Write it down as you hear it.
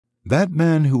That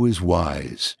man who is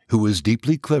wise, who is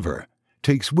deeply clever,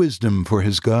 takes wisdom for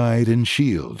his guide and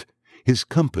shield, his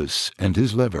compass and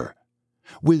his lever.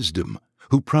 Wisdom,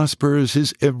 who prospers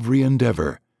his every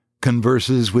endeavor,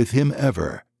 converses with him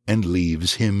ever, and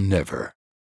leaves him never.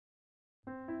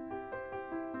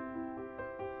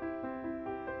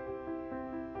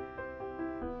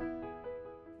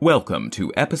 Welcome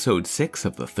to Episode 6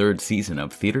 of the third season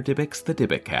of Theater Dybic's The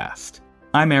Dybic Cast.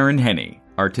 I'm Aaron Henney,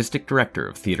 Artistic Director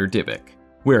of Theater Dybic.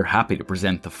 We're happy to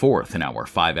present the fourth in our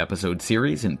 5-episode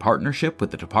series in partnership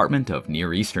with the Department of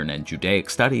Near Eastern and Judaic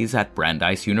Studies at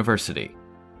Brandeis University.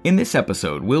 In this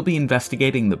episode, we'll be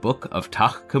investigating the Book of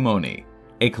Tahkemoni,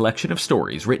 a collection of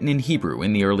stories written in Hebrew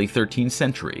in the early 13th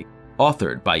century,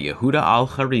 authored by Yehuda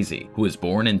Alharizi, who was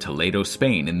born in Toledo,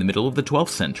 Spain in the middle of the 12th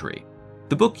century.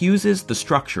 The book uses the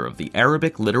structure of the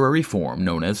Arabic literary form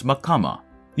known as maqama.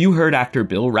 You heard actor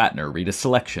Bill Ratner read a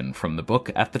selection from the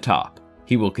book at the top.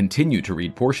 He will continue to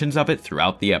read portions of it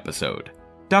throughout the episode.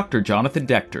 Dr. Jonathan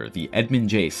Decter, the Edmond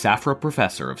J. Safra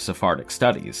Professor of Sephardic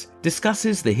Studies,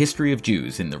 discusses the history of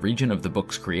Jews in the region of the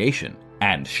book's creation,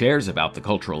 and shares about the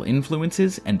cultural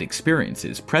influences and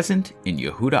experiences present in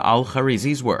Yehuda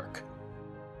Alharizi's work.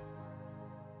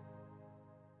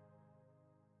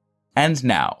 And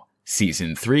now,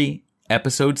 Season 3,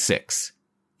 Episode 6,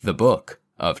 The Book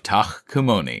of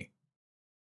Tahkemoni.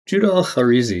 Yehuda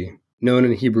Alharizi, known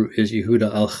in Hebrew as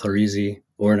Yehuda Alharizi,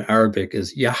 or in Arabic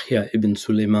as Yahya ibn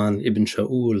Sulaiman ibn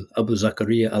Shaul Abu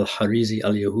Zakaria al-Harizi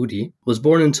al-Yahudi, was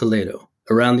born in Toledo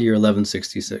around the year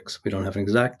 1166. We don't have an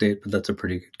exact date, but that's a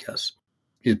pretty good guess.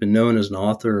 He's been known as an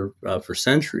author for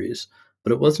centuries,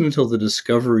 but it wasn't until the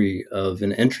discovery of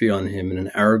an entry on him in an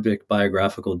Arabic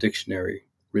biographical dictionary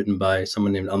written by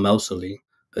someone named Al-Mawsili,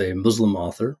 a Muslim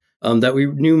author, that we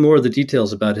knew more of the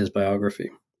details about his biography.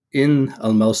 In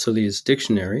Al-Mawsili's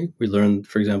dictionary, we learned,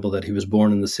 for example, that he was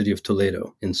born in the city of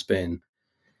Toledo in Spain.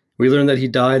 We learned that he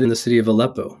died in the city of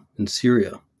Aleppo in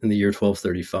Syria in the year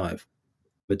 1235.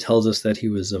 It tells us that he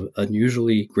was of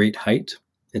unusually great height.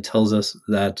 It tells us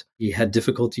that he had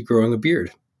difficulty growing a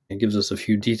beard. It gives us a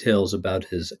few details about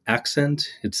his accent.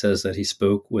 It says that he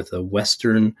spoke with a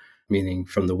Western, meaning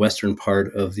from the western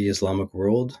part of the Islamic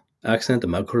world, accent, a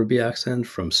Maghrebi accent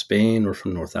from Spain or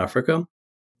from North Africa.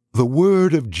 The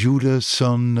word of Judah,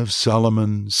 son of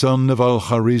Solomon, son of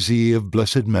Alharizi of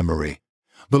blessed memory.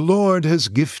 The Lord has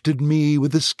gifted me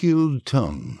with a skilled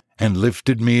tongue, and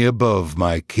lifted me above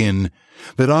my kin,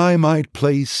 that I might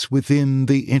place within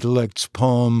the intellect's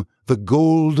palm the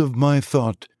gold of my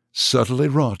thought, subtly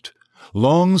wrought,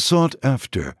 long sought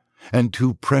after, and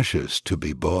too precious to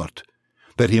be bought,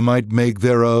 that he might make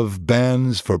thereof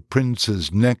bands for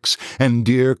princes' necks and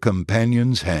dear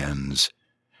companions' hands.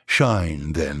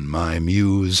 Shine, then, my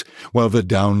muse, while the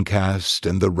downcast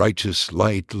and the righteous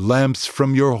light lamps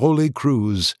from your holy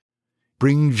cruise.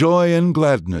 Bring joy and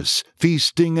gladness,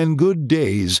 feasting and good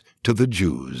days to the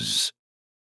Jews.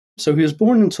 So he was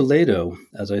born in Toledo,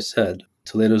 as I said.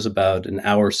 Toledo's about an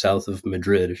hour south of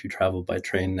Madrid if you travel by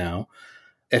train now.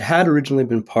 It had originally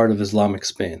been part of Islamic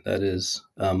Spain. That is,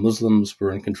 Muslims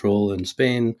were in control in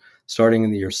Spain starting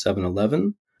in the year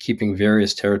 711, keeping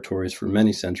various territories for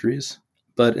many centuries.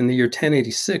 But in the year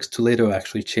 1086, Toledo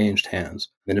actually changed hands,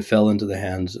 and it fell into the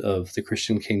hands of the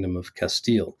Christian kingdom of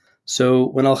Castile. So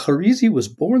when Al-Harizi was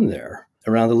born there,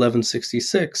 around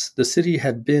 1166, the city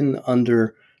had been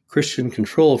under Christian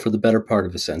control for the better part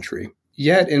of a century.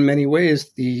 Yet, in many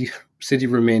ways, the city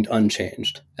remained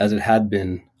unchanged, as it had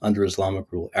been under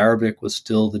Islamic rule. Arabic was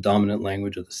still the dominant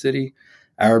language of the city.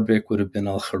 Arabic would have been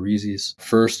Al-Harizi's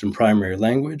first and primary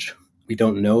language. We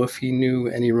don't know if he knew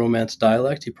any Romance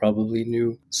dialect. He probably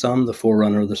knew some, the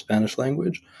forerunner of the Spanish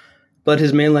language. But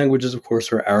his main languages, of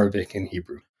course, are Arabic and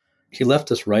Hebrew. He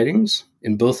left us writings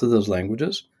in both of those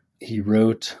languages. He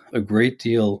wrote a great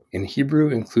deal in Hebrew,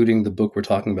 including the book we're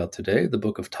talking about today, the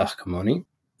Book of Tahkemoni.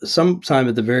 Sometime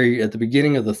at the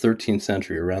beginning of the 13th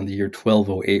century, around the year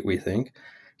 1208, we think,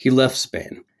 he left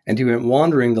Spain, and he went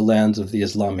wandering the lands of the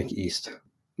Islamic East.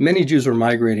 Many Jews were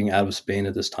migrating out of Spain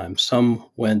at this time. Some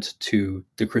went to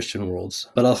the Christian worlds,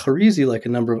 but Al-Harizi, like a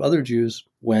number of other Jews,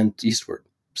 went eastward.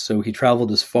 So he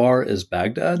traveled as far as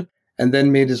Baghdad, and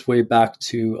then made his way back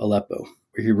to Aleppo,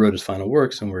 where he wrote his final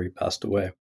works and where he passed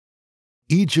away.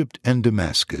 Egypt and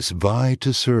Damascus vie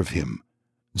to serve him.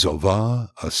 Zobah,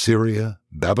 Assyria,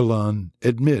 Babylon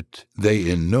admit they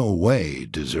in no way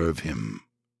deserve him.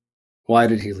 Why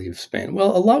did he leave Spain?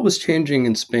 Well, a lot was changing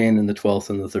in Spain in the 12th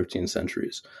and the 13th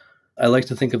centuries. I like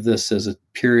to think of this as a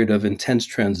period of intense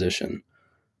transition.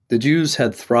 The Jews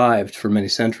had thrived for many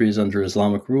centuries under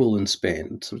Islamic rule in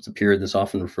Spain. So it's a period that's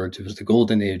often referred to as the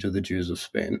Golden Age of the Jews of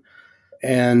Spain.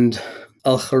 And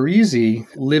Alharizi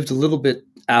lived a little bit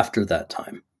after that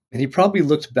time, and he probably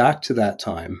looked back to that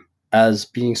time as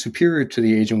being superior to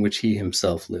the age in which he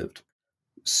himself lived.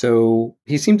 So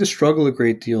he seemed to struggle a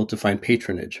great deal to find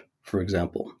patronage, for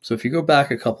example. So if you go back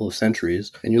a couple of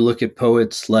centuries and you look at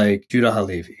poets like Yehuda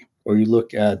Alharizi, or you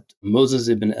look at Moses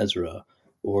ibn Ezra,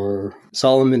 or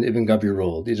Solomon ibn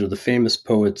Gabirol, these are the famous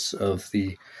poets of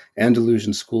the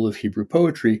Andalusian school of Hebrew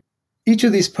poetry. Each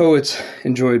of these poets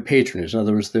enjoyed patronage. In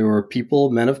other words, there were people,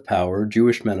 men of power,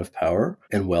 Jewish men of power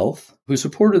and wealth, who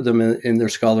supported them in their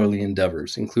scholarly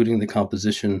endeavors, including the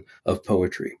composition of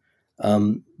poetry.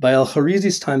 By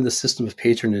Alharizi's time, the system of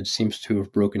patronage seems to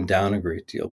have broken down a great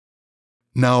deal.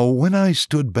 Now when I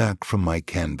stood back from my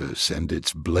canvas and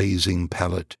its blazing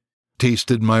palette,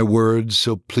 tasted my words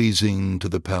so pleasing to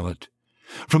the palate,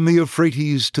 from the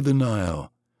Euphrates to the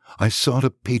Nile, I sought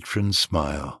a patron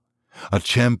smile, a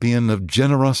champion of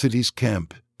generosity's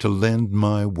camp, to lend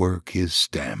my work his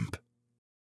stamp.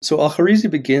 So Alharizi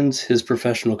begins his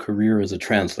professional career as a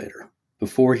translator.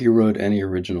 Before he wrote any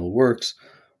original works,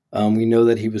 we know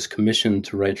that he was commissioned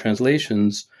to write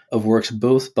translations of works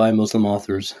both by Muslim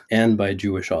authors and by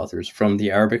Jewish authors from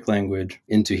the Arabic language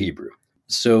into Hebrew.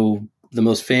 So the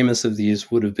most famous of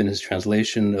these would have been his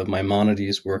translation of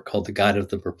Maimonides' work called The Guide of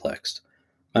the Perplexed.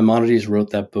 Maimonides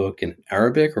wrote that book in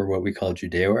Arabic, or what we call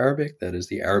Judeo-Arabic, that is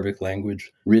the Arabic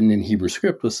language written in Hebrew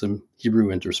script with some Hebrew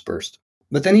interspersed.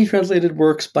 But then he translated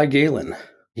works by Galen.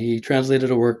 He translated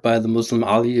a work by the Muslim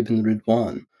Ali ibn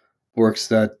Ridwan, works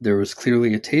that there was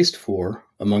clearly a taste for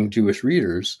among Jewish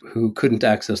readers who couldn't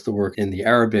access the work in the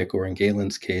Arabic, or in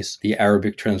Galen's case, the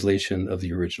Arabic translation of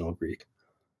the original Greek.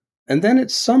 And then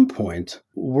at some point,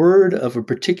 word of a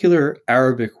particular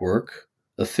Arabic work,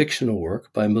 a fictional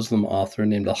work by a Muslim author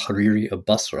named Al-Hariri of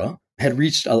Basra, had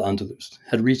reached Al-Andalus,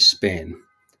 had reached Spain,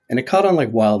 and it caught on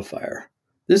like wildfire.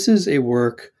 This is a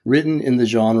work written in the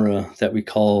genre that we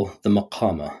call the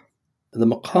maqama. The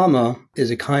maqama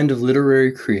is a kind of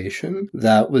literary creation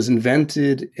that was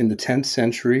invented in the 10th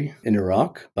century in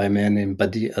Iraq by a man named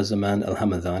Badi az-Zaman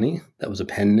al-Hamadani. That was a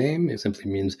pen name. It simply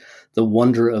means the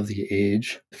wonder of the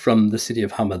age, from the city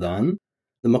of Hamadan.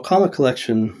 The maqama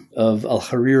collection of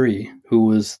Al-Hariri, who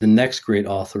was the next great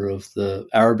author of the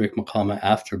Arabic maqama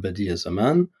after Badi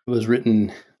az-Zaman, was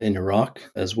written in Iraq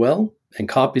as well, and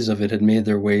copies of it had made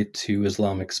their way to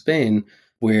Islamic Spain,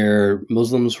 where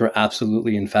Muslims were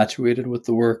absolutely infatuated with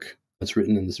the work. It's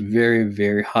written in this very,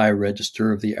 very high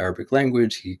register of the Arabic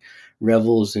language. He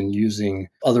revels in using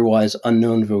otherwise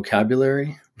unknown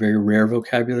vocabulary, very rare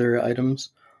vocabulary items,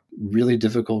 really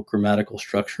difficult grammatical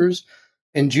structures.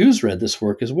 And Jews read this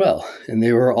work as well, and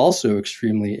they were also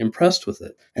extremely impressed with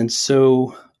it. And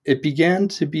so it began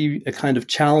to be a kind of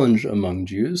challenge among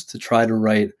Jews to try to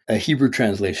write a Hebrew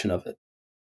translation of it.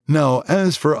 Now,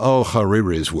 as for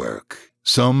Al-Hariri's work,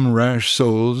 some rash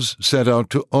souls set out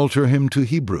to alter him to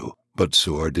Hebrew, but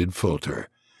sore did falter.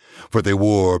 For they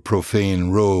wore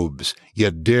profane robes,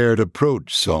 yet dared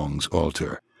approach song's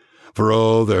altar. For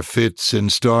all their fits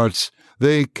and starts,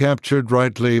 they captured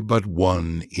rightly but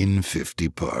 1 in 50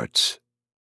 parts.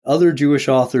 Other Jewish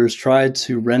authors tried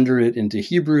to render it into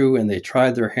Hebrew, and they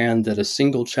tried their hand at a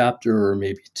single chapter or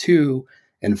maybe 2,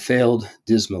 and failed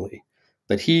dismally.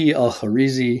 But he,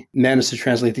 Alharizi, managed to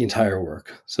translate the entire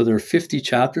work. So there are 50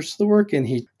 chapters to the work, and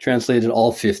he translated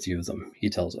all 50 of them, he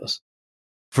tells us.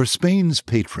 For Spain's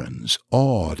patrons,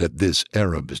 awed at this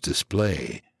Arab's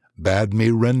display, bade me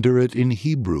render it in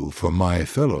Hebrew for my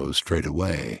fellows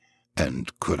straightway.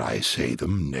 And could I say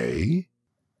them nay?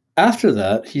 After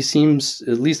that, he seems,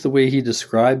 at least the way he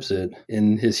describes it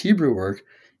in his Hebrew work,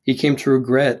 he came to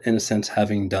regret, in a sense,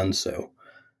 having done so.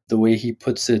 The way he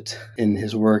puts it in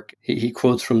his work, he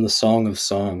quotes from the Song of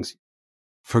Songs.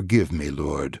 Forgive me,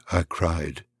 Lord, I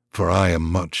cried, for I am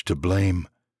much to blame.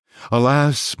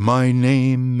 Alas, my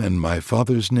name and my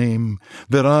father's name,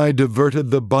 that I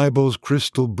diverted the Bible's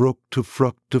crystal brook to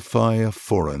fructify a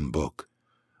foreign book.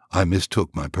 I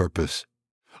mistook my purpose.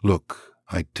 Look,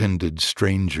 I tended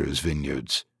strangers'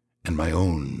 vineyards, and my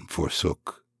own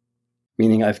forsook.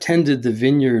 Meaning I've tended the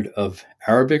vineyard of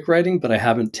Arabic writing, but I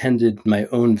haven't tended my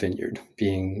own vineyard,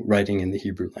 being writing in the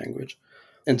Hebrew language.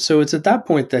 And so it's at that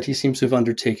point that he seems to have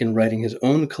undertaken writing his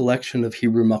own collection of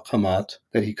Hebrew maqamat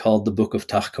that he called the Book of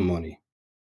Tahkemoni.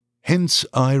 Hence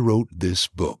I wrote this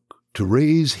book, to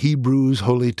raise Hebrew's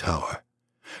holy tower,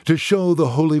 to show the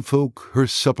holy folk her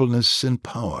suppleness and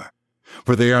power.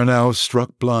 For they are now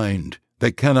struck blind,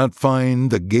 they cannot find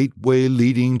the gateway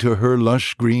leading to her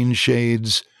lush green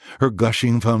shades, her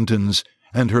gushing fountains,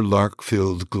 and her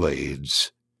lark-filled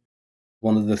glades.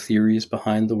 One of the theories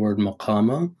behind the word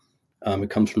maqama, it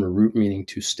comes from a root meaning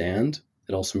to stand.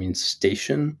 It also means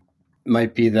station.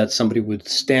 might be that somebody would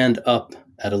stand up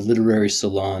at a literary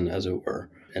salon, as it were,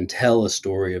 and tell a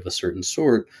story of a certain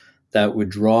sort that would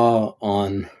draw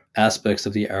on aspects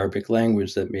of the Arabic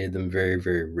language that made them very,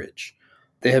 very rich.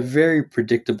 They have very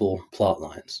predictable plot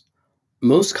lines.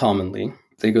 Most commonly,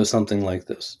 they go something like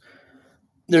this.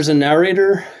 There's a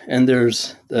narrator, and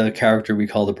there's the character we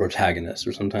call the protagonist,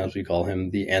 or sometimes we call him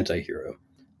the anti-hero.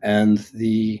 And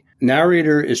the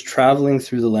narrator is traveling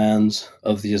through the lands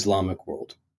of the Islamic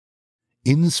world.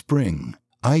 In spring,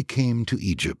 I came to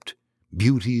Egypt,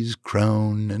 beauty's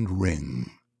crown and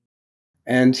ring.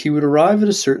 And he would arrive at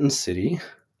a certain city,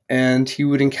 and he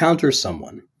would encounter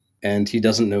someone, and he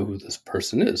doesn't know who this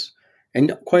person is.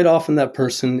 And quite often that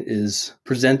person is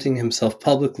presenting himself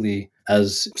publicly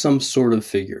as some sort of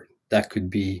figure. That could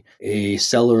be a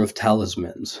seller of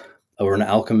talismans, or an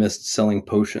alchemist selling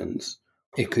potions.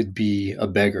 It could be a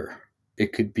beggar.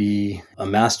 It could be a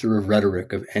master of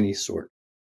rhetoric of any sort.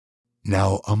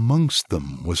 Now amongst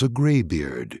them was a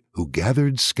greybeard who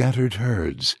gathered scattered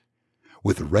herds.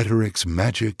 With rhetoric's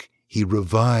magic he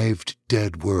revived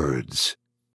dead words.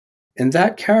 And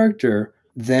that character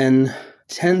then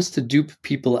tends to dupe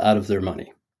people out of their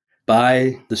money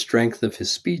by the strength of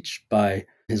his speech, by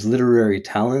his literary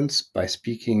talents, by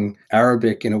speaking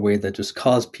Arabic in a way that just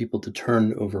caused people to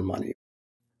turn over money.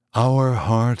 Our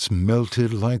hearts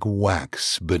melted like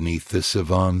wax beneath the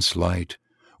savant's light.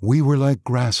 We were like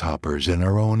grasshoppers in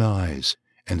our own eyes,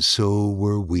 and so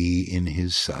were we in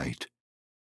his sight.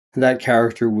 That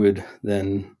character would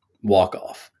then walk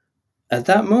off. At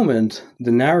that moment,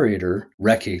 the narrator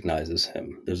recognizes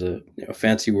him. There's a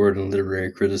fancy word in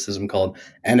literary criticism called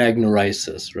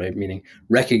anagnorisis, right? Meaning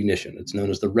recognition. It's known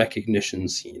as the recognition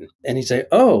scene. And he'd say,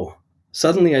 oh,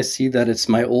 suddenly I see that it's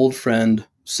my old friend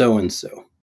so-and-so.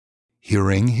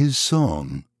 Hearing his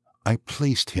song, I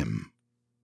placed him.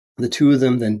 The two of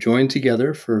them then join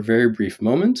together for a very brief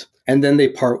moment, and then they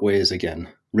part ways again,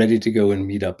 ready to go and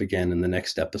meet up again in the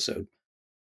next episode.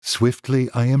 Swiftly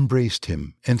I embraced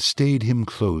him and stayed him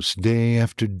close day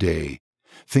after day,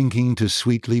 thinking to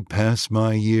sweetly pass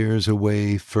my years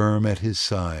away firm at his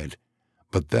side,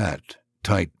 but that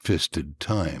tight-fisted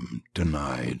time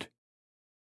denied.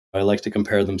 I like to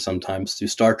compare them sometimes to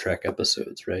Star Trek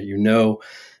episodes, right? You know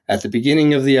at the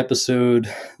beginning of the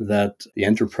episode that the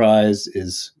Enterprise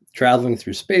is traveling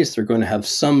through space. They're going to have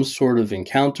some sort of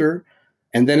encounter.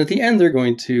 And then at the end, they're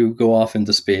going to go off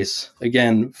into space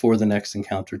again for the next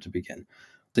encounter to begin.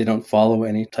 They don't follow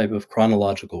any type of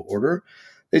chronological order.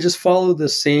 They just follow the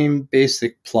same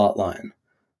basic plot line.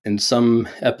 In some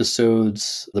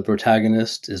episodes, the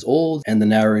protagonist is old and the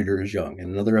narrator is young. In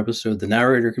another episode, the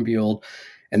narrator can be old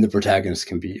and the protagonist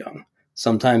can be young.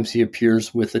 Sometimes he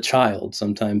appears with a child.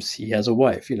 Sometimes he has a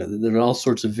wife. There are all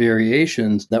sorts of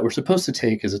variations that we're supposed to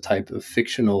take as a type of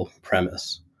fictional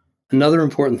premise. Another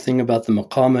important thing about the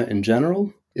maqama in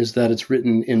general is that it's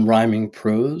written in rhyming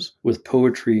prose with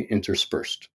poetry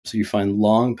interspersed. So you find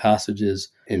long passages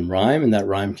in rhyme, and that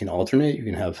rhyme can alternate. You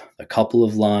can have a couple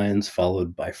of lines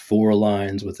followed by 4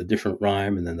 lines with a different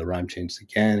rhyme, and then the rhyme changes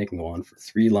again. It can go on for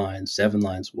 3 lines, 7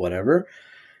 lines, whatever.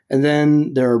 And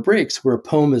then there are breaks where a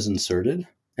poem is inserted,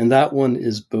 and that one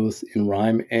is both in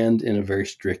rhyme and in a very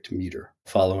strict meter,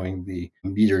 following the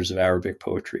meters of Arabic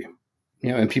poetry.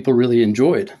 And people really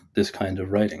enjoyed this kind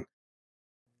of writing.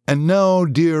 And now,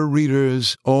 dear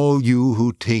readers, all you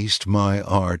who taste my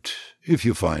art, if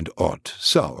you find aught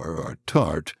sour or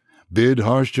tart, bid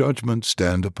harsh judgment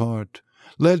stand apart.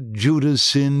 Let Judah's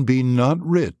sin be not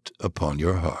writ upon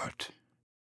your heart.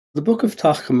 The Book of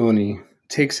Tahkemoni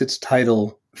takes its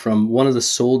title from one of the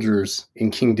soldiers in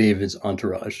King David's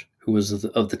entourage, who was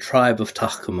of the tribe of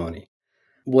Tahkemoni.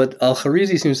 What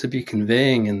Alharizi seems to be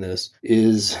conveying in this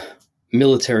is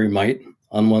military might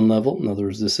on one level. In other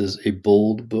words, this is a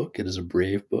bold book. It is a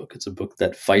brave book. It's a book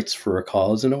that fights for a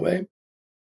cause in a way.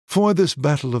 For this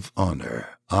battle of honor,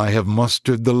 I have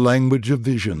mustered the language of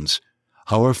visions,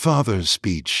 our father's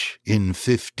speech in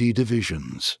 50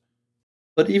 divisions.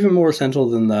 But even more essential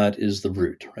than that is the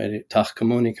root, right?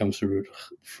 Tahkemoni comes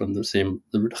from the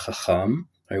root chacham,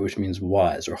 right, which means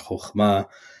wise, or chokhmah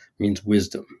means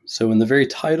wisdom. So in the very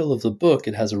title of the book,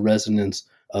 it has a resonance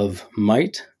of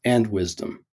might and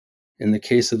wisdom. In the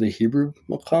case of the Hebrew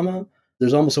maqama,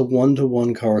 there's almost a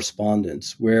one-to-one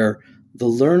correspondence where the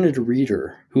learned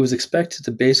reader, who is expected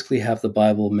to basically have the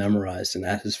Bible memorized and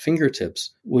at his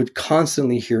fingertips, would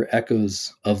constantly hear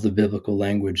echoes of the biblical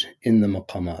language in the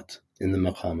maqamat, in the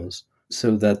maqamas,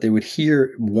 so that they would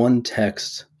hear one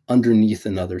text underneath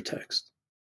another text.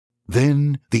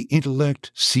 Then the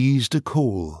intellect seized a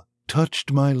coal,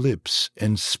 touched my lips,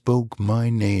 and spoke my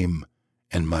name,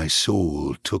 and my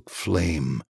soul took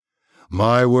flame.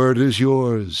 My word is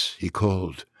yours, he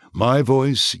called, my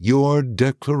voice your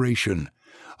declaration.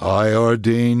 I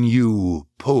ordain you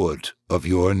poet of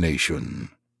your nation.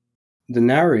 The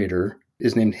narrator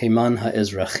is named Heman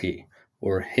HaEzrachi,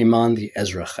 or Heman the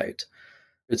Ezrachite.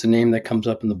 It's a name that comes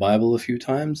up in the Bible a few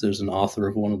times. There's an author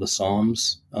of one of the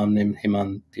Psalms named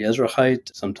Heman the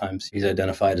Ezrachite. Sometimes he's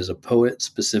identified as a poet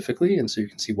specifically, and so you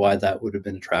can see why that would have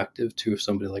been attractive to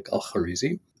somebody like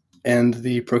Alharizi. And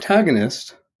the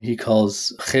protagonist, he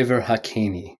calls Chever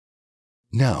HaKeni.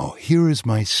 Now, here is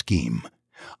my scheme.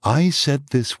 I set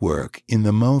this work in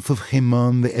the mouth of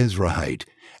Heman the Ezrahite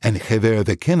and Chever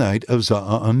the Kenite of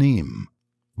Za'anim.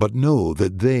 But know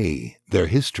that they, their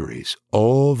histories,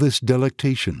 all this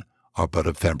delectation, are but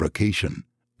a fabrication,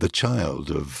 the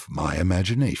child of my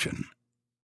imagination.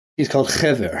 He's called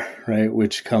Chever, right,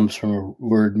 which comes from a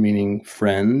word meaning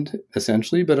friend,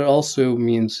 essentially, but it also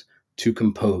means to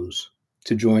compose,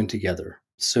 to join together.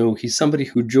 So he's somebody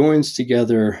who joins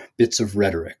together bits of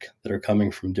rhetoric that are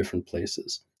coming from different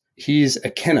places. He's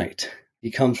a Kenite. He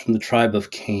comes from the tribe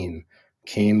of Cain.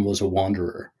 Cain was a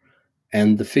wanderer.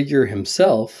 And the figure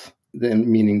himself,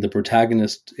 then meaning the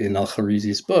protagonist in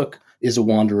Alharizi's book, is a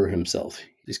wanderer himself.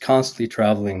 He's constantly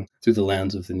traveling through the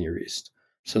lands of the Near East.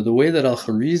 So the way that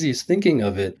Alharizi is thinking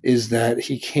of it is that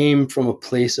he came from a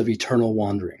place of eternal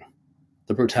wandering.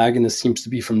 The protagonist seems to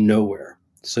be from nowhere.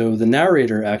 So the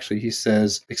narrator, actually, he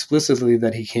says explicitly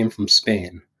that he came from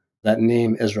Spain. That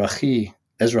name, Ezrachite,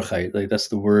 like that's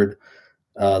the word,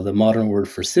 the modern word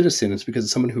for citizen. It's because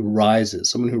it's someone who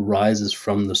rises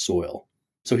from the soil.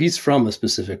 So he's from a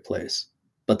specific place.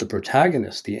 But the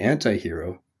protagonist, the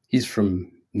anti-hero, he's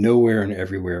from nowhere and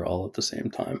everywhere all at the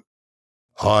same time.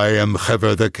 I am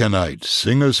Chever the Kenite,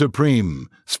 singer supreme,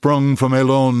 sprung from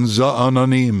Elon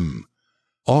Za'ananim.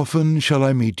 Often shall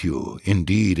I meet you,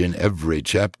 indeed in every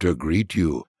chapter greet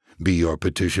you. Be your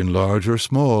petition large or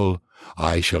small,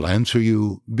 I shall answer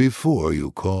you before you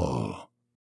call.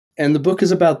 And the book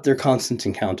is about their constant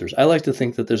encounters. I like to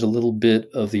think that there's a little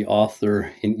bit of the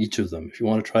author in each of them. If you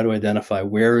want to try to identify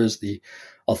where is the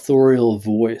authorial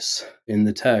voice in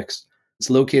the text, it's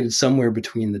located somewhere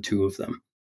between the two of them.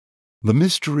 The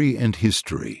mystery and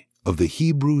history of the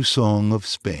Hebrew Song of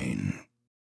Spain.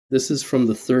 This is from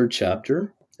the 3rd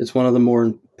chapter. It's one of the more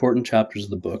important chapters of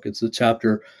the book. It's the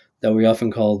chapter that we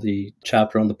often call the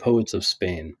chapter on the poets of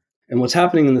Spain. And what's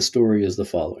happening in the story is the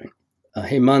following.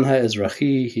 Heman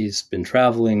HaEzrachi, he's been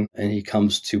traveling, and he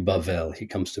comes to Bavel. He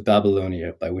comes to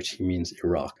Babylonia, by which he means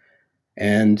Iraq.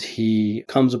 And he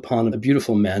comes upon a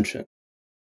beautiful mansion.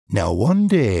 Now one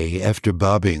day, after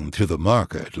bobbing through the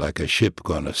market like a ship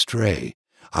gone astray,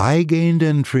 I gained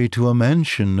entry to a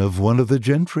mansion of one of the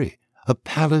gentry, a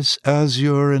palace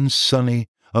azure and sunny,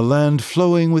 a land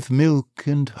flowing with milk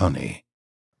and honey.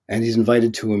 And he's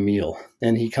invited to a meal.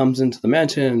 And he comes into the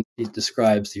mansion, he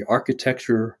describes the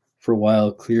architecture for a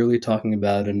while, clearly talking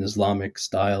about an Islamic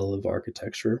style of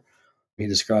architecture. He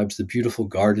describes the beautiful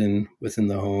garden within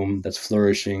the home that's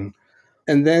flourishing.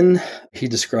 And then he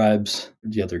describes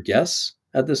the other guests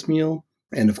at this meal,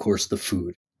 and of course the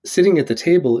food. Sitting at the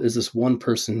table is this one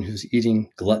person who's eating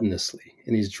gluttonously,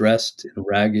 and he's dressed in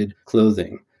ragged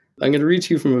clothing. I'm going to read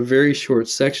to you from a very short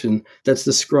section that's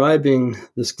describing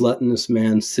this gluttonous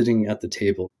man sitting at the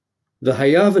table.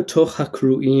 V'haya v'toch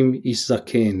hakru'im ish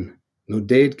zaken,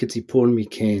 noded ketzipor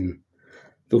mikain,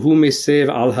 v'hu mesev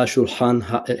al hashulchan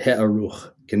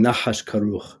ha'aruch, kenahash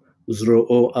karuch,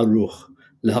 uzro'o aruch,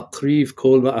 להקריב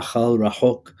כל מאכל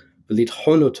רחוק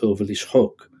ולטחון אותו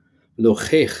ולשחוק,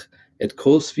 ולהוכיח את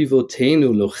כל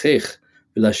סביבותינו להוכיח,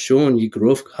 ולשון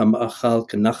יגרוף המאכל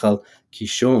כנחל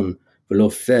קישון, ולא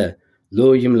פה,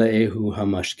 לא ימלאהו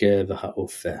המשקה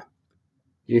והאופה.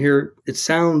 You hear, it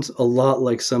sounds a lot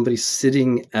like somebody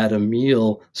sitting at a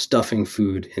meal stuffing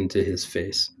food into his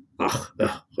face.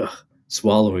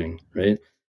 Swallowing, right?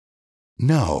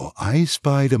 Now I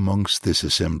spied amongst this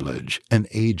assemblage an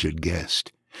aged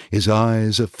guest, his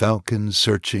eyes a falcon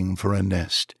searching for a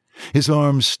nest, his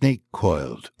arms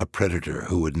snake-coiled, a predator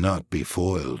who would not be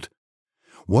foiled.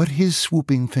 What his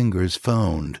swooping fingers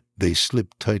found, they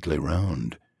slipped tightly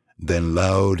round, then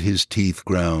loud his teeth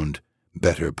ground,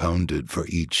 better pounded for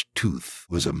each tooth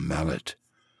was a mallet.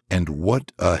 And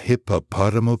what a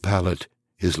hippopotamo-palate!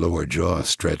 His lower jaw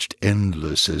stretched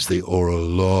endless as the oral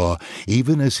law,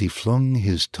 even as he flung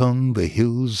his tongue the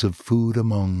hills of food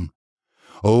among.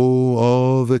 Oh,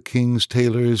 all the king's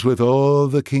tailors with all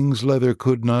the king's leather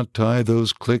could not tie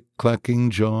those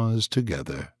click-clacking jaws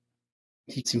together.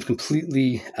 He seems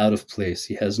completely out of place.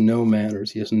 He has no manners.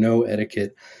 He has no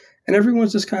etiquette. And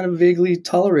everyone's just kind of vaguely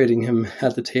tolerating him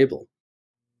at the table.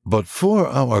 But for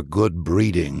our good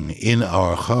breeding, in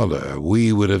our choler,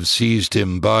 we would have seized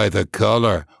him by the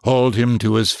collar, hauled him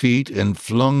to his feet, and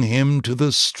flung him to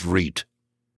the street.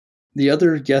 The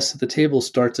other guests at the table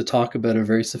start to talk about a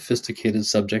very sophisticated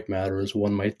subject matter, as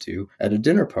one might do at a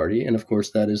dinner party, and of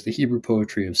course that is the Hebrew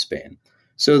poetry of Spain.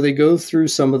 So they go through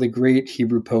some of the great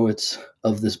Hebrew poets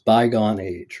of this bygone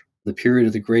age. The period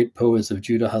of the great poets of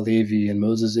Yehuda Alharizi and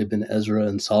Moses ibn Ezra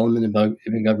and Solomon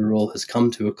ibn Gabriel has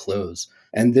come to a close,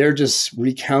 and they're just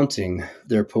recounting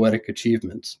their poetic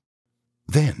achievements.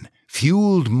 Then,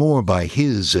 fueled more by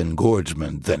his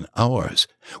engorgement than ours,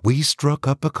 we struck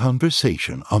up a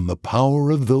conversation on the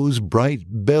power of those bright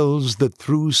bells that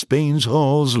through Spain's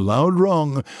halls loud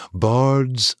rung,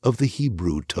 bards of the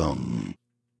Hebrew tongue.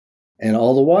 And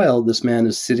all the while, this man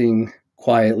is sitting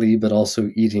quietly, but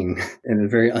also eating in a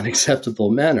very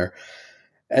unacceptable manner.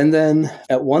 And then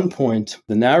at one point,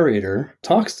 the narrator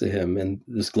talks to him, and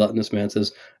this gluttonous man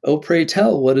says, "Oh, pray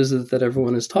tell, what is it that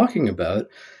everyone is talking about?"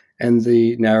 And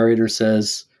the narrator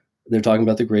says, they're talking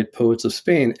about the great poets of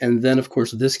Spain. And then, of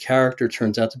course, this character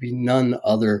turns out to be none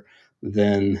other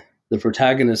than the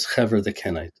protagonist, Safra the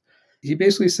Kenite. He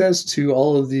basically says to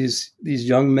all of these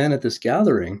young men at this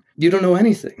gathering, "You don't know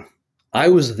anything. I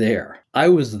was there. I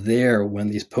was there when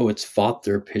these poets fought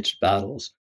their pitched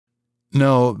battles."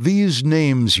 Now, these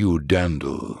names you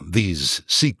dandle, these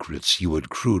secrets you would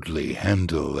crudely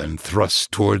handle and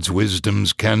thrust towards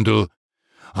wisdom's candle,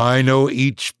 I know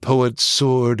each poet's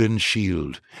sword and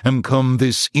shield, am come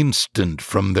this instant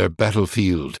from their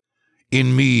battlefield.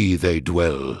 In me they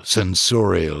dwell,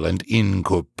 sensorial and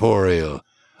incorporeal.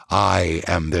 I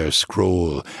am their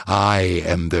scroll, I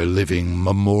am their living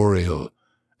memorial.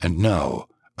 And now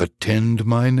attend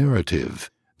my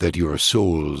narrative, that your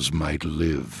souls might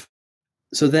live.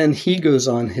 So then he goes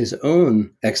on his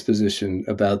own exposition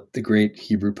about the great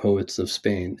Hebrew poets of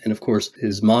Spain. And of course,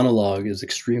 his monologue is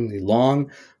extremely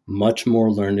long, much more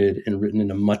learned, and written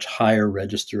in a much higher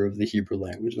register of the Hebrew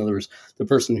language. In other words, the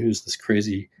person who's this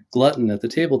crazy glutton at the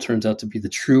table turns out to be the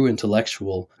true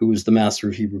intellectual who is the master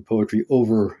of Hebrew poetry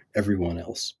over everyone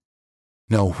else.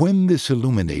 Now when this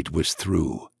illuminate was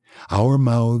through, our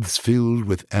mouths filled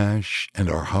with ash and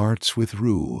our hearts with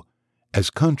rue, as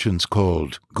conscience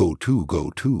called, go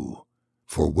to,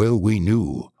 for well we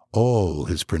knew all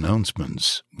his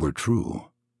pronouncements were true.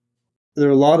 There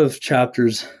are a lot of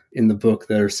chapters in the book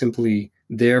that are simply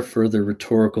there for the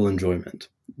rhetorical enjoyment.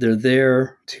 They're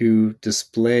there to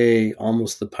display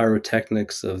almost the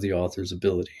pyrotechnics of the author's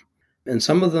ability. And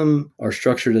some of them are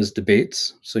structured as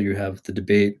debates. So you have the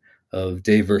debate of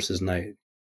day versus night.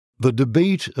 The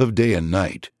debate of day and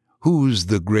night, whose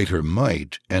the greater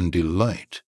might and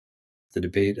delight? The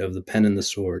debate of the pen and the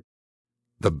sword.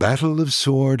 The battle of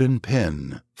sword and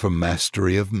pen for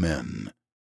mastery of men.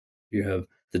 You have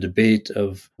the debate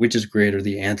of which is greater,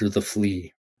 the ant or the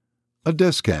flea. A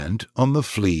descant on the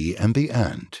flea and the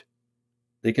ant.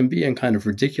 They can be in kind of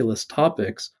ridiculous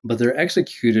topics, but they're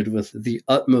executed with the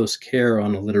utmost care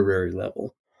on a literary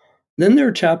level. Then there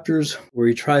are chapters where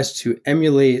he tries to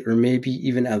emulate or maybe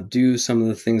even outdo some of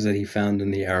the things that he found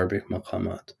in the Arabic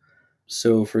maqamat.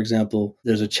 So, for example,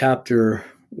 there's a chapter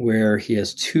where he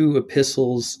has 2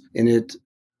 epistles in it.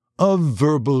 Of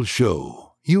verbal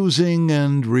show, using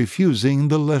and refusing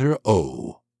the letter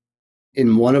O.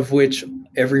 In one of which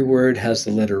every word has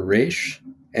the letter resh,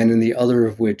 and in the other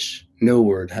of which no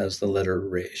word has the letter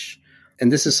resh.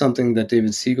 And this is something that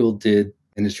David Siegel did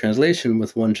in his translation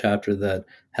with one chapter that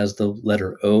has the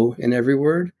letter O in every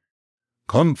word.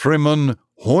 Countrymen,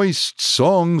 hoist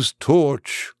song's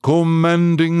torch,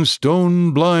 commanding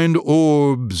stone-blind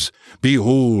orbs.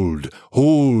 Behold,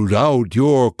 hold out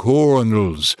your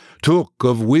coronals, took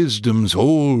of wisdom's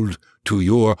hold, to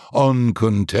your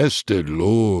uncontested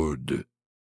Lord.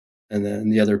 And then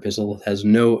the other epistle has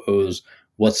no O's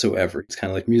whatsoever. It's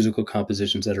kind of like musical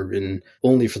compositions that are written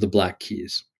only for the black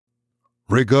keys.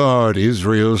 Regard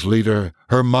Israel's leader,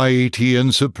 her mighty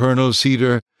and supernal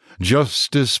cedar,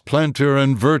 justice planter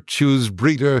and virtue's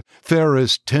breeder,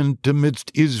 fairest tent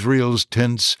amidst Israel's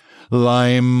tents,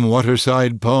 lime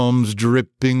waterside palms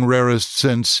dripping rarest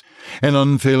scents, an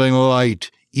unfailing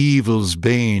light, evil's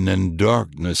bane and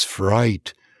darkness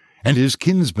fright, and his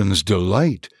kinsman's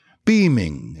delight,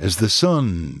 beaming as the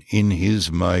sun in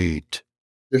his might.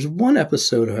 There's one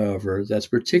episode, however, that's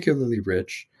particularly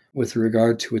rich with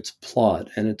regard to its plot,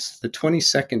 and it's the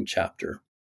 22nd chapter.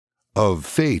 Of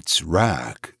fate's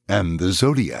rack and the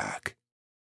zodiac.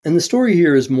 And the story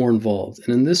here is more involved,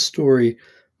 and in this story,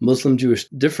 Muslim-Jewish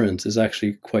difference is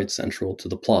actually quite central to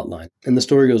the plot line. And the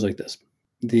story goes like this.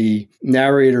 The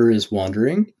narrator is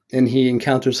wandering, and he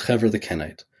encounters Safra the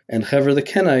Kenite. And Hever the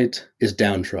Kenite is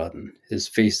downtrodden. His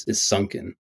face is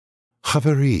sunken.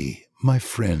 Chaveri, my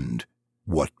friend,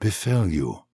 what befell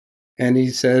you? And he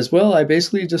says, well, I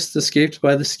basically just escaped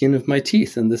by the skin of my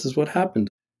teeth, and this is what happened.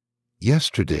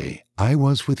 Yesterday, I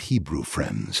was with Hebrew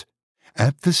friends.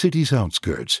 At the city's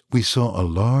outskirts, we saw a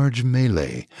large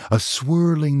melee, a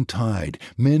swirling tide,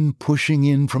 men pushing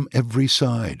in from every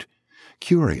side.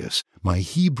 Curious, my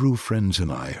Hebrew friends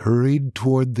and I hurried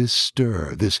toward this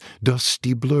stir, this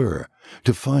dusty blur,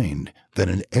 to find that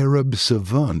an Arab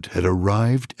savant had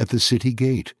arrived at the city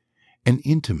gate, an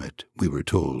intimate, we were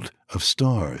told, of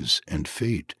stars and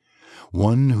fate,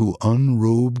 one who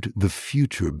unrobed the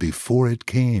future before it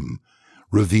came,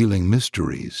 revealing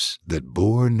mysteries that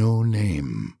bore no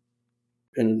name.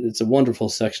 And it's a wonderful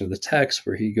section of the text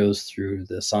where he goes through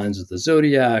the signs of the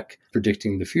zodiac,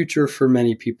 predicting the future for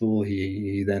many people.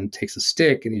 He then takes a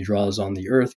stick and he draws on the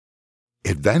earth.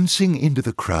 Advancing into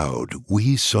the crowd,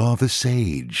 we saw the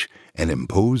sage, an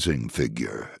imposing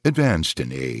figure, advanced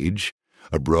in age,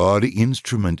 a broad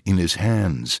instrument in his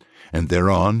hands, and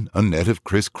thereon a net of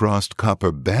crisscrossed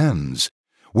copper bands,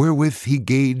 wherewith he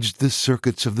gauged the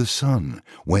circuits of the sun,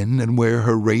 when and where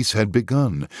her race had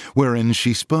begun, wherein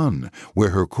she spun, where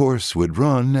her course would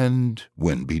run, and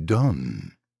when be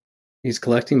done. He's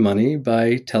collecting money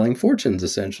by telling fortunes,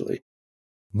 essentially.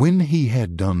 When he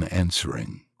had done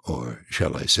answering, or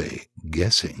shall I say,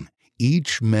 guessing,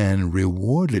 each man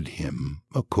rewarded him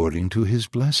according to his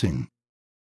blessing.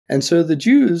 And so the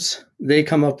Jews, they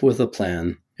come up with a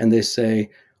plan, and they say,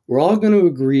 we're all going to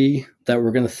agree that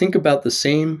we're going to think about the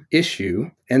same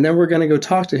issue, and then we're going to go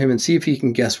talk to him and see if he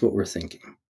can guess what we're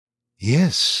thinking.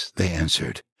 Yes, they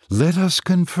answered, let us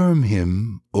confirm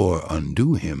him or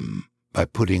undo him by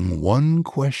putting one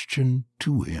question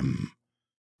to him.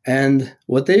 And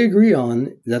what they agree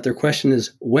on, that their question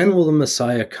is, when will the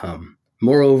Messiah come?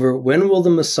 Moreover, when will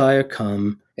the Messiah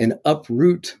come and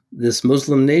uproot this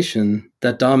Muslim nation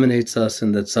that dominates us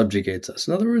and that subjugates us?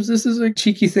 In other words, this is a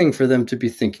cheeky thing for them to be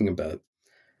thinking about.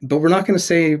 But we're not going to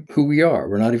say who we are.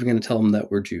 We're not even going to tell them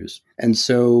that we're Jews. And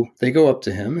so they go up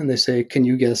to him and they say, can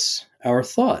you guess our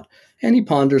thought? And he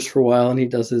ponders for a while and he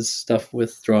does his stuff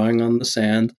with drawing on the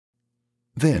sand.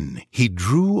 Then he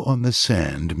drew on the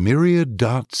sand myriad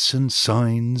dots and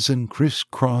signs and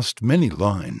crisscrossed many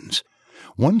lines.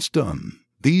 Once done,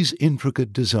 these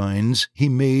intricate designs he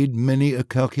made many a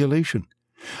calculation,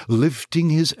 lifting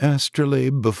his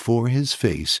astrolabe before his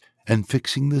face and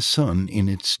fixing the sun in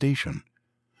its station.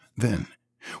 Then,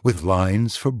 with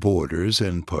lines for borders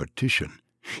and partition,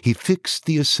 he fixed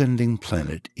the ascending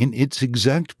planet in its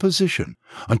exact position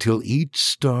until each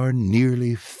star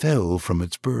nearly fell from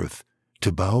its birth,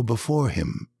 to bow before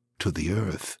him to the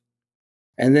earth.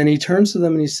 And then he turns to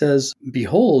them and he says,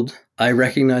 behold, I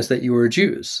recognize that you are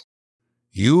Jews.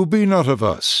 You be not of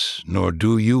us, nor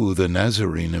do you the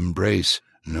Nazarene embrace.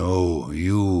 No,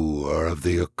 you are of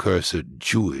the accursed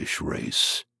Jewish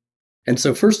race. And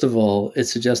so first of all, it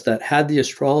suggests that had the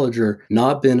astrologer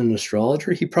not been an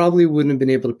astrologer, he probably wouldn't have been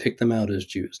able to pick them out as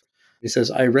Jews. He says,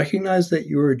 I recognize that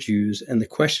you are Jews, and the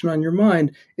question on your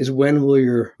mind is, when will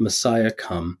your Messiah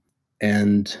come?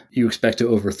 And you expect to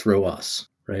overthrow us,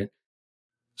 right?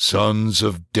 Sons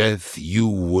of death, you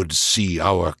would see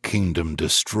our kingdom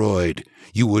destroyed.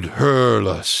 You would hurl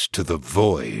us to the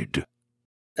void.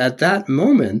 At that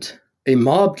moment, a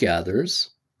mob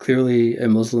gathers, clearly a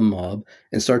Muslim mob,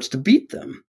 and starts to beat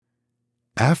them.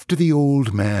 After the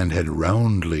old man had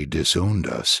roundly disowned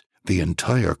us, the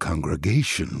entire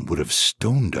congregation would have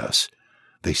stoned us.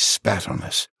 They spat on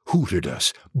us, hooted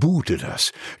us, booted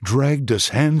us, dragged us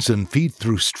hands and feet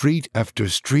through street after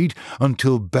street,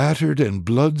 until battered and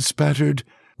blood-spattered,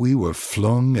 we were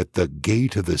flung at the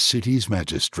gate of the city's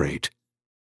magistrate.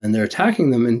 And they're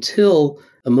attacking them until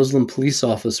a Muslim police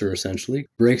officer essentially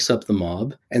breaks up the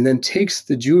mob and then takes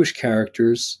the Jewish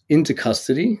characters into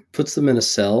custody, puts them in a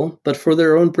cell, but for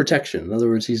their own protection. In other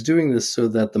words, he's doing this so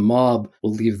that the mob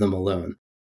will leave them alone.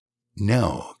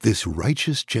 Now this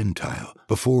righteous Gentile,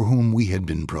 before whom we had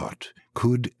been brought,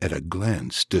 could at a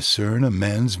glance discern a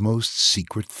man's most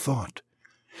secret thought.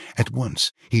 At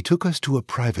once he took us to a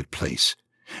private place,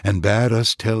 and bade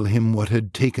us tell him what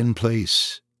had taken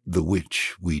place, the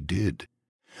which we did.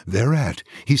 Thereat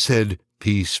he said,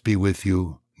 Peace be with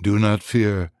you, do not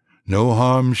fear, no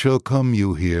harm shall come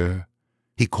you here.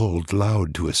 He called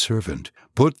loud to a servant,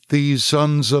 Put these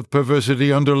sons of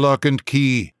perversity under lock and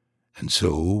key. And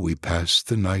so we passed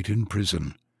the night in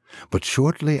prison. But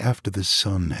shortly after the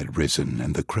sun had risen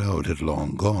and the crowd had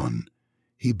long gone,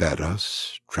 he bade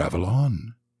us travel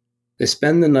on. They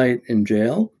spend the night in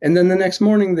jail, and then the next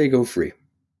morning they go free.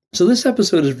 So this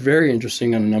episode is very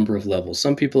interesting on a number of levels.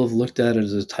 Some people have looked at it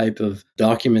as a type of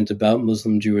document about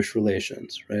Muslim-Jewish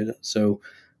relations, right? So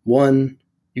one,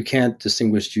 you can't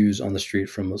distinguish Jews on the street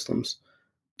from Muslims.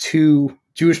 Two,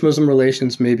 Jewish-Muslim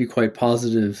relations may be quite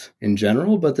positive in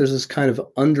general, but there's this kind of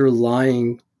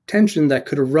underlying tension that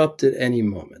could erupt at any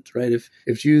moment, right?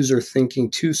 If Jews are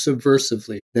thinking too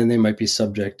subversively, then they might be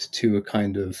subject to a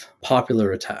kind of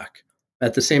popular attack.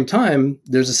 At the same time,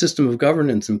 there's a system of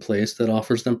governance in place that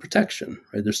offers them protection,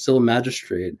 right? There's still a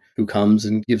magistrate who comes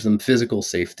and gives them physical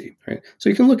safety, right? So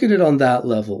you can look at it on that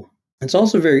level. It's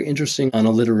also very interesting on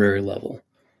a literary level.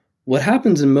 What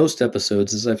happens in most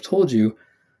episodes, as I've told you,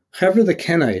 Hever the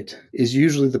Kenite is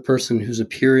usually the person who's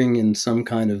appearing in some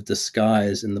kind of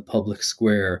disguise in the public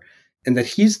square, and that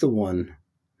he's the one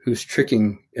who's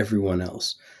tricking everyone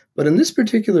else. But in this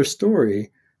particular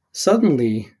story,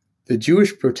 suddenly the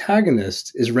Jewish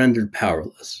protagonist is rendered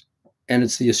powerless. And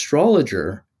it's the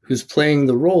astrologer who's playing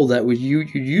the role that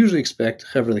you'd usually expect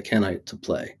Hever the Kenite to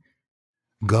play.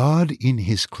 God in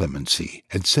his clemency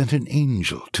had sent an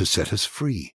angel to set us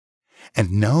free.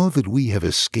 And now that we have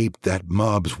escaped that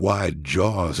mob's wide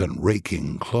jaws and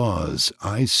raking claws,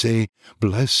 I say,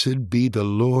 blessed be the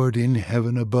Lord in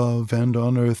heaven above and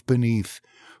on earth beneath,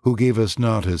 who gave us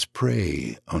not as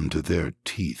prey unto their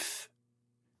teeth.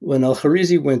 When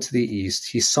Alharizi went to the East,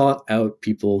 he sought out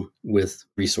people with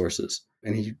resources,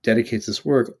 and he dedicates his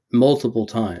work multiple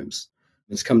times.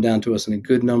 It's come down to us in a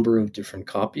good number of different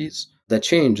copies that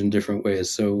change in different ways.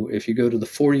 So if you go to the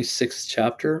 46th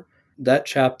chapter, that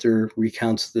chapter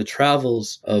recounts the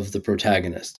travels of the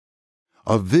protagonist.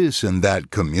 Of this and that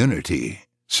community,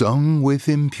 sung with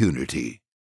impunity.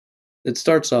 It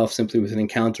starts off simply with an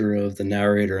encounter of the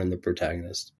narrator and the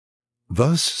protagonist.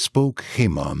 Thus spoke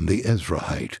Haman the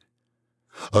Ezrahite.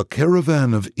 A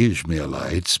caravan of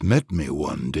Ishmaelites met me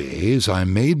one day as I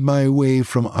made my way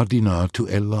from Adinah to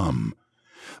Elam.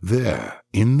 There,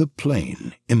 in the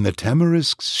plain, in the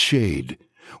tamarisk's shade,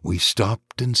 we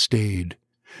stopped and stayed.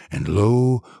 And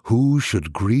lo, who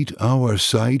should greet our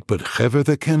sight but Hever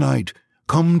the Kenite,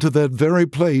 come to that very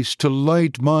place to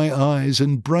light my eyes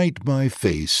and bright my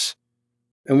face.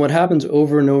 And what happens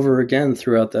over and over again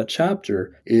throughout that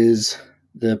chapter is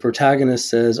the protagonist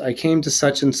says, I came to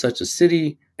such and such a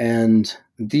city, and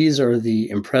these are the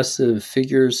impressive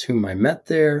figures whom I met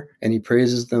there. And he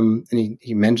praises them, and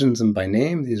he mentions them by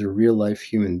name. These are real-life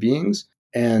human beings,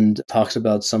 and talks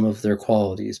about some of their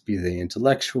qualities, be they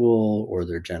intellectual, or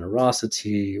their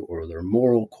generosity, or their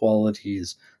moral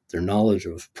qualities, their knowledge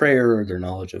of prayer, their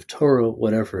knowledge of Torah,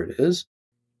 whatever it is.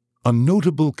 A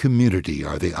notable community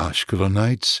are the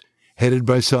Ashkelonites, headed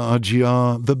by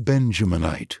Sa'ajiyah the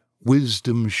Benjaminite,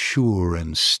 wisdom sure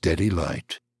and steady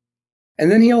light.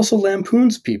 And then he also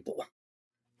lampoons people.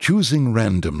 Choosing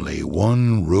randomly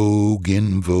one rogue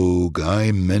in vogue,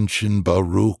 I mention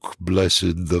Baruch,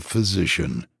 blessed the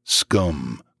physician,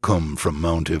 scum, come from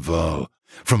Mount Eval,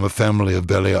 from a family of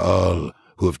Belial,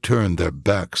 who have turned their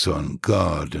backs on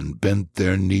God and bent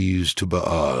their knees to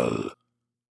Baal.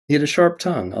 He had a sharp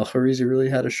tongue. Alharizi really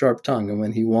had a sharp tongue, and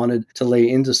when he wanted to lay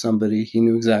into somebody, he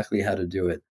knew exactly how to do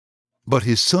it. But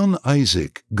his son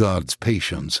Isaac, God's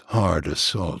patience, hard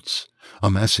assaults,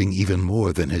 amassing even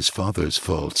more than his father's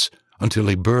faults, until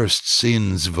he bursts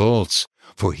sin's vaults,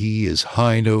 for he is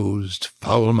high-nosed,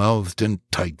 foul-mouthed, and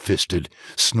tight-fisted,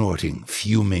 snorting,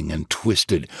 fuming, and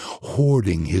twisted,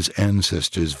 hoarding his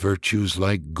ancestors' virtues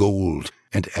like gold,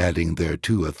 and adding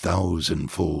thereto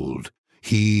 1,000-fold.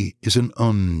 He is an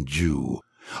un-Jew,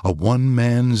 a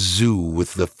one-man zoo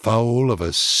with the fowl of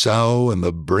a sow and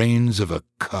the brains of a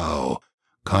cow,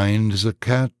 kind as a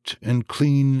cat and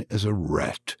clean as a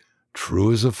rat,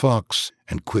 true as a fox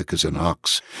and quick as an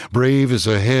ox, brave as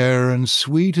a hare and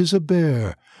sweet as a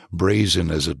bear, brazen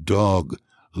as a dog,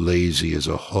 lazy as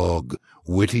a hog,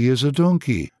 witty as a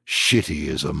donkey, shitty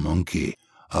as a monkey,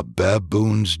 a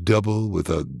baboon's double with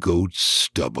a goat's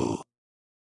stubble.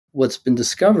 What's been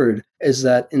discovered is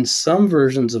that in some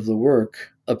versions of the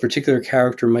work, a particular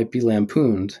character might be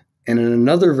lampooned, and in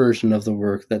another version of the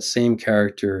work, that same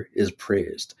character is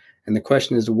praised. And the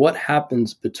question is, what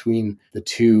happens between the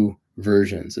two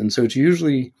versions? And so it's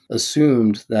usually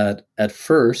assumed that at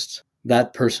first,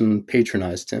 that person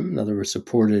patronized him, in other words,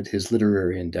 supported his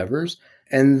literary endeavors,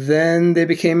 and then they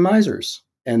became misers.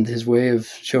 And his way of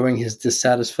showing his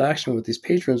dissatisfaction with these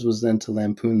patrons was then to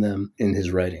lampoon them in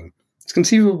his writing. It's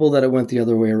conceivable that it went the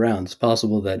other way around. It's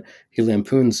possible that he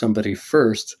lampooned somebody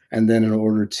first, and then in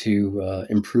order to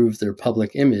improve their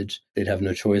public image, they'd have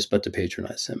no choice but to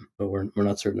patronize him. But we're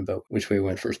not certain about which way it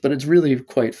went first. But it's really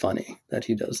quite funny that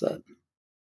he does that.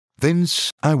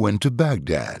 Thence I went to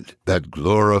Baghdad, that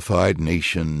glorified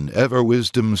nation, ever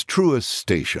wisdom's truest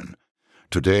station.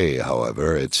 Today,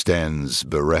 however, it stands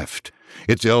bereft.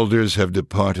 Its elders have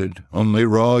departed, only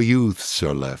raw youths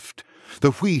are left.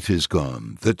 The wheat is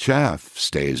gone, the chaff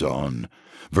stays on.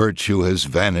 Virtue has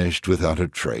vanished without a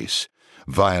trace.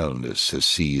 Vileness has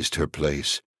seized her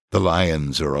place. The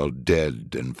lions are all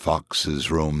dead, and foxes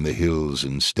roam the hills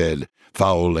instead,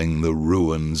 fouling the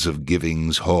ruins of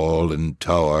Giving's hall and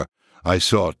tower. I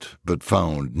sought, but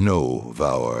found no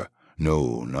vower,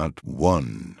 no, not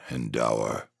one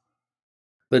endower.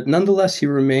 But nonetheless, he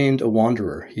remained a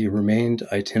wanderer. He remained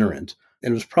itinerant.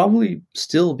 And it was probably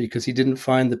still because he didn't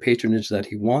find the patronage that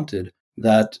he wanted,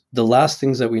 that the last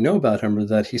things that we know about him are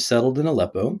that he settled in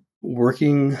Aleppo,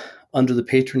 working under the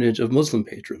patronage of Muslim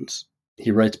patrons.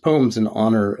 He writes poems in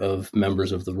honor of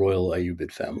members of the royal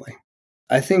Ayyubid family.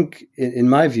 I think, in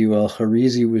my view,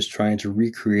 Alharizi was trying to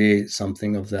recreate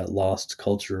something of that lost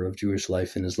culture of Jewish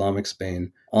life in Islamic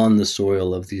Spain on the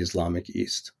soil of the Islamic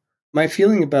East. My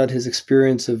feeling about his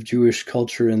experience of Jewish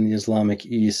culture in the Islamic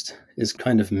East is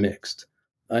kind of mixed.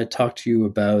 I talked to you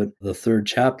about the third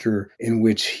chapter in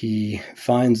which he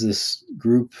finds this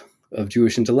group of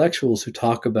Jewish intellectuals who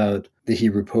talk about the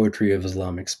Hebrew poetry of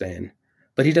Islamic Spain.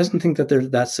 But he doesn't think that they're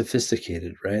that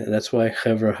sophisticated, right? That's why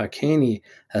Chevra Hakeni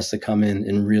has to come in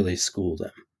and really school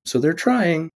them. So they're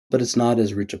trying, but it's not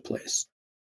as rich a place.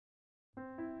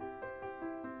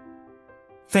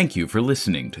 Thank you for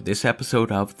listening to this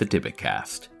episode of the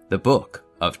Dybbuk, the Book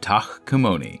of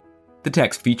Tahkemoni. The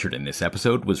text featured in this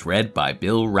episode was read by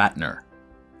Bill Ratner.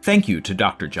 Thank you to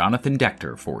Dr. Jonathan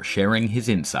Decter for sharing his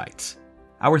insights.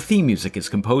 Our theme music is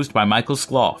composed by Michael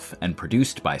Skloff and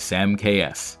produced by Sam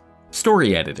K.S.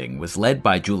 Story editing was led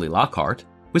by Julie Lockhart,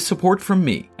 with support from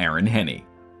me, Aaron Henney.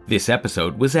 This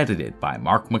episode was edited by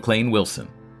Mark McLean Wilson.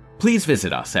 Please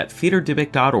visit us at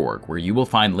theaterdybbuk.org, where you will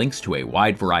find links to a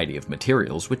wide variety of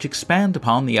materials which expand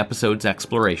upon the episode's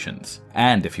explorations.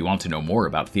 And if you want to know more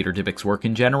about Theater Dybbuk's work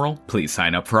in general, please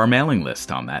sign up for our mailing list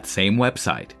on that same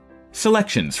website.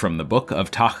 Selections from the Book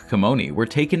of Tahkemoni were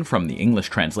taken from the English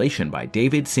translation by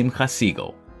David Simcha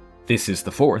Siegel. This is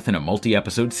the fourth in a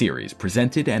multi-episode series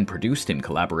presented and produced in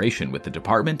collaboration with the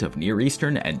Department of Near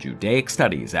Eastern and Judaic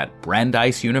Studies at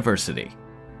Brandeis University.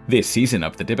 This season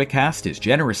of the Dybbuk is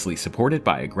generously supported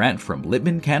by a grant from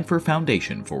Lippman Canfor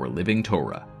Foundation for Living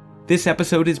Torah. This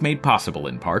episode is made possible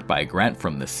in part by a grant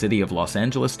from the City of Los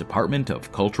Angeles Department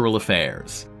of Cultural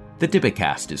Affairs. The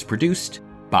Dybbuk is produced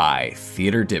by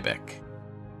Theater Dybbuk.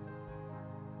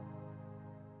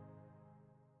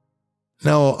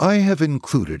 Now I have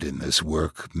included in this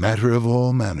work matter of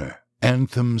all manner,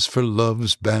 anthems for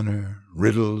love's banner,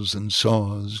 riddles and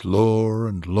saws, lore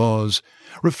and laws,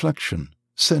 reflection,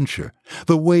 censure,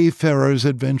 the wayfarer's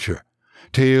adventure,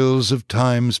 tales of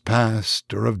times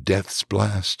past or of death's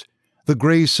blast, the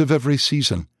grace of every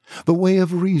season, the way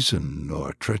of reason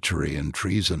or treachery and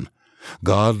treason,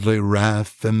 godly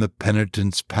wrath and the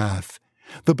penitent's path,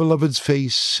 the beloved's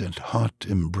face and hot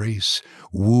embrace,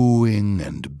 wooing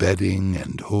and bedding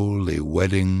and holy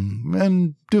wedding,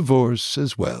 and divorce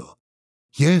as well.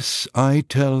 Yes, I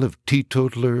tell of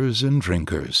teetotalers and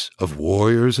drinkers, of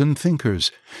warriors and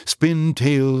thinkers, spin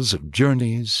tales of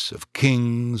journeys, of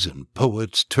kings and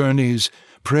poets' tourneys,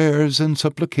 prayers and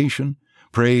supplication,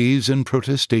 praise and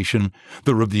protestation,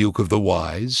 the rebuke of the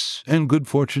wise, and good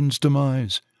fortune's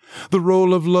demise, the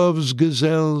roll of love's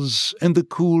gazelles, and the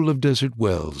cool of desert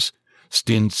wells,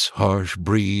 stint's harsh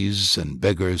breeze and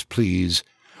beggar's pleas,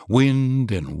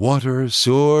 wind and water,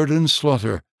 sword and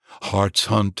slaughter, heart's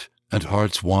hunt and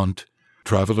heart's want,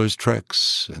 traveller's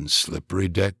treks and slippery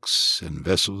decks and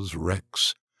vessels'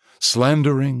 wrecks,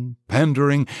 slandering,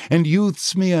 pandering, and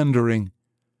youth's meandering,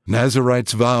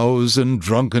 Nazarites' vows and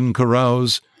drunken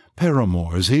carouse,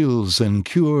 paramours, ills and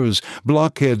cures,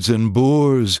 blockheads and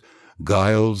boors,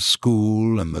 guiled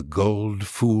school and the gulled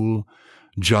fool,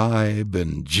 jibe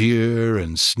and jeer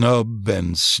and snub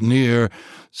and sneer,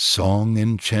 song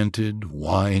enchanted,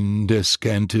 wine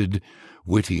descanted,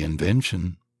 witty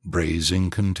invention, brazen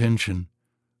contention.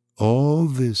 All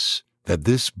this, that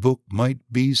this book might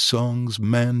be song's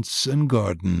manse and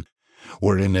garden,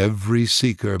 wherein every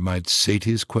seeker might sate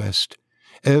his quest,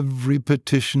 every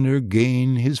petitioner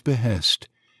gain his behest.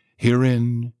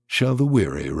 Herein shall the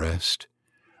weary rest.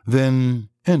 Then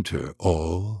enter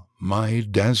all my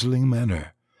dazzling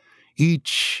manor,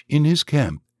 each in his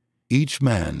camp, each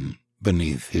man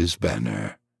beneath his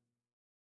banner.